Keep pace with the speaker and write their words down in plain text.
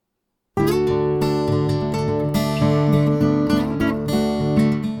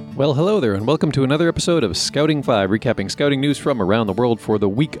Well, hello there, and welcome to another episode of Scouting 5, recapping scouting news from around the world for the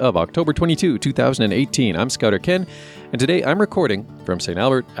week of October 22, 2018. I'm Scouter Ken, and today I'm recording from St.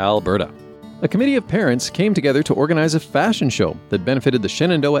 Albert, Alberta. A committee of parents came together to organize a fashion show that benefited the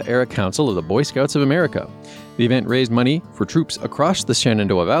Shenandoah-era Council of the Boy Scouts of America. The event raised money for troops across the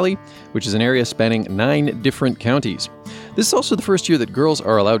Shenandoah Valley, which is an area spanning 9 different counties. This is also the first year that girls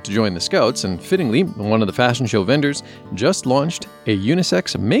are allowed to join the Scouts, and fittingly, one of the fashion show vendors just launched a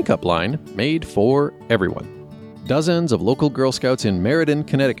unisex makeup line made for everyone. Dozens of local Girl Scouts in Meriden,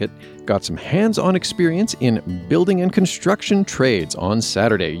 Connecticut got some hands-on experience in building and construction trades on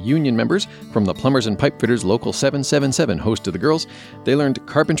Saturday. Union members from the Plumbers and Pipefitters Local 777 hosted the girls. They learned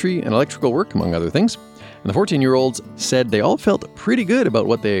carpentry and electrical work, among other things. And the 14-year-olds said they all felt pretty good about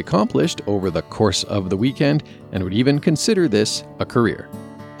what they accomplished over the course of the weekend and would even consider this a career.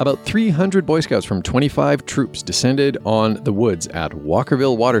 About 300 Boy Scouts from 25 troops descended on the woods at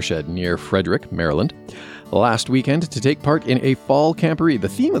Walkerville Watershed near Frederick, Maryland, last weekend to take part in a fall camporee. The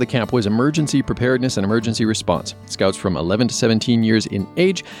theme of the camp was emergency preparedness and emergency response. Scouts from 11 to 17 years in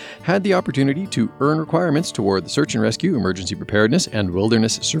age had the opportunity to earn requirements toward the search and rescue, emergency preparedness, and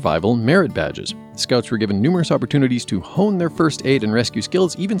wilderness survival merit badges. Scouts were given numerous opportunities to hone their first aid and rescue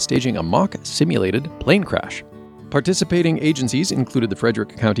skills, even staging a mock simulated plane crash. Participating agencies included the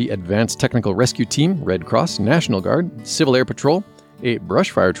Frederick County Advanced Technical Rescue Team, Red Cross, National Guard, Civil Air Patrol, a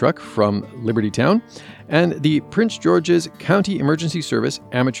brush fire truck from Liberty Town, and the Prince George's County Emergency Service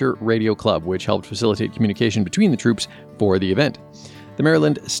Amateur Radio Club, which helped facilitate communication between the troops for the event. The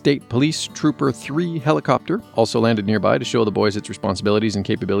Maryland State Police Trooper 3 helicopter also landed nearby to show the boys its responsibilities and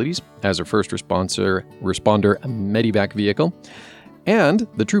capabilities as a first responder medevac vehicle. And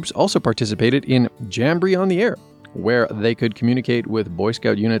the troops also participated in Jamboree on the Air, where they could communicate with Boy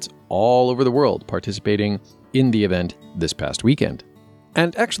Scout units all over the world participating in the event this past weekend.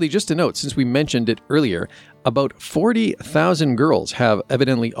 And actually, just a note, since we mentioned it earlier, about 40,000 girls have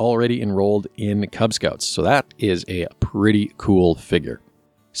evidently already enrolled in Cub Scouts, so that is a pretty cool figure.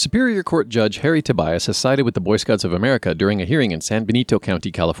 Superior Court Judge Harry Tobias has sided with the Boy Scouts of America during a hearing in San Benito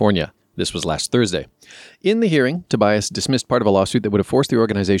County, California. This was last Thursday. In the hearing, Tobias dismissed part of a lawsuit that would have forced the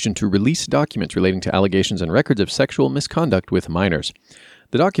organization to release documents relating to allegations and records of sexual misconduct with minors.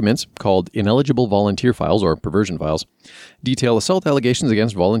 The documents, called ineligible volunteer files or perversion files, detail assault allegations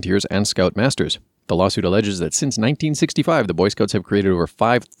against volunteers and scout masters. The lawsuit alleges that since 1965, the Boy Scouts have created over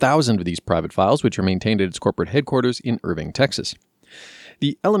 5,000 of these private files, which are maintained at its corporate headquarters in Irving, Texas.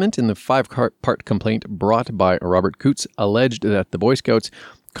 The element in the 5-part complaint brought by Robert Coots alleged that the Boy Scouts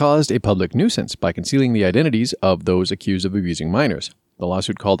caused a public nuisance by concealing the identities of those accused of abusing minors. The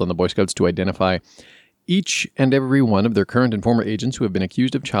lawsuit called on the Boy Scouts to identify each and every one of their current and former agents who have been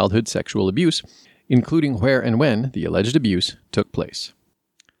accused of childhood sexual abuse, including where and when the alleged abuse took place.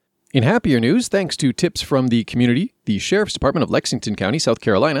 In happier news, thanks to tips from the community, the Sheriff's Department of Lexington County, South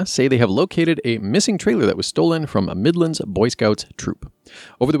Carolina, say they have located a missing trailer that was stolen from a Midlands Boy Scouts troop.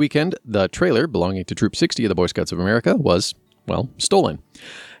 Over the weekend, the trailer, belonging to Troop 60 of the Boy Scouts of America, was, stolen.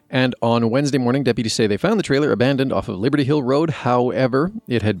 And on Wednesday morning, deputies say they found the trailer abandoned off of Liberty Hill Road. However,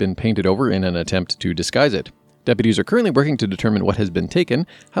 it had been painted over in an attempt to disguise it. Deputies are currently working to determine what has been taken.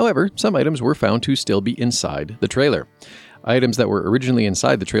 However, some items were found to still be inside the trailer. Items that were originally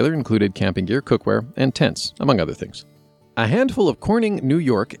inside the trailer included camping gear, cookware, and tents, among other things. A handful of Corning, New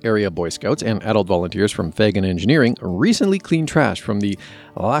York area Boy Scouts and adult volunteers from Fagan Engineering recently cleaned trash from the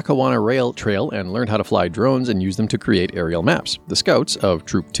Lackawanna Rail Trail and learned how to fly drones and use them to create aerial maps. The Scouts of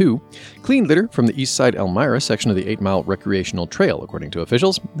Troop 2 cleaned litter from the East Side Elmira section of the 8-mile recreational trail, according to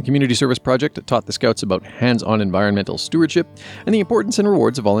officials. The community service project taught the Scouts about hands-on environmental stewardship and the importance and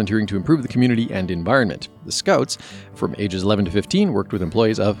rewards of volunteering to improve the community and environment. The Scouts, from ages 11 to 15, worked with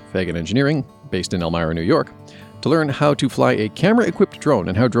employees of Fagan Engineering, based in Elmira, New York, to learn how to fly a camera-equipped drone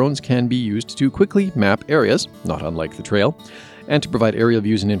and how drones can be used to quickly map areas, not unlike the trail, and to provide aerial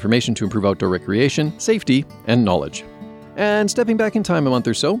views and information to improve outdoor recreation, safety, and knowledge. And stepping back in time a month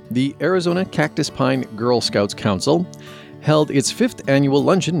or so, the Arizona Cactus Pine Girl Scouts Council held its 5th annual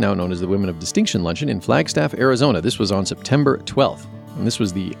luncheon, now known as the Women of Distinction Luncheon, in Flagstaff, Arizona. This was on September 12th. And this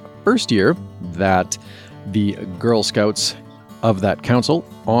was the first year that the Girl Scouts of that council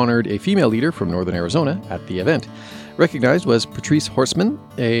honored a female leader from northern Arizona at the event. Recognized was Patrice Horstman,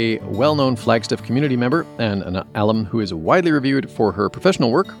 a well-known Flagstaff community member and an alum who is widely revered for her professional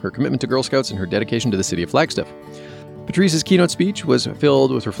work, her commitment to Girl Scouts, and her dedication to the city of Flagstaff. Patrice's keynote speech was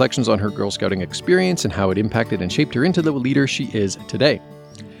filled with reflections on her Girl Scouting experience and how it impacted and shaped her into the leader she is today.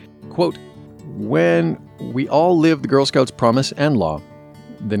 Quote, "When we all live the Girl Scouts' promise and law,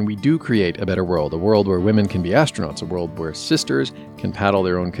 then we do create a better world, a world where women can be astronauts, a world where sisters can paddle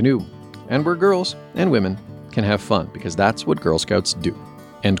their own canoe, and where girls and women can have fun, because that's what Girl Scouts do."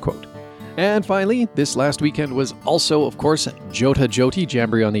 End quote. And finally, this last weekend was also, of course, Jota Joti,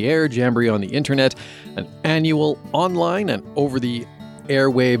 Jamboree on the Air, Jamboree on the Internet, an annual online and over the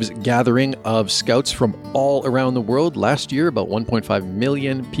airwaves gathering of scouts from all around the world. Last year, about 1.5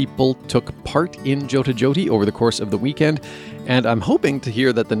 million people took part in Jota Joti over the course of the weekend, and I'm hoping to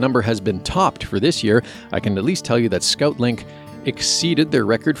hear that the number has been topped for this year. I can at least tell you that ScoutLink exceeded their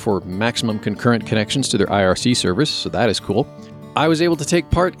record for maximum concurrent connections to their IRC service, so that is cool. I was able to take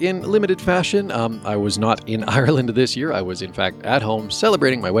part in limited fashion. I was not in Ireland this year. I was, in fact, at home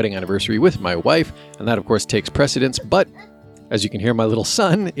celebrating my wedding anniversary with my wife, and that, of course, takes precedence. But as you can hear, my little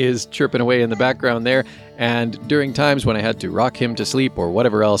son is chirping away in the background there, and during times when I had to rock him to sleep or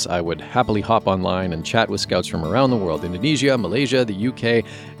whatever else, I would happily hop online and chat with scouts from around the world: Indonesia, Malaysia, the UK,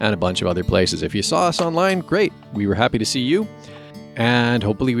 and a bunch of other places. If you saw us online, great. We were happy to see you, and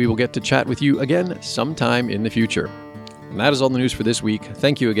hopefully we will get to chat with you again sometime in the future. And that is all the news for this week.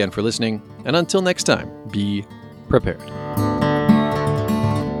 Thank you again for listening, and until next time, be prepared.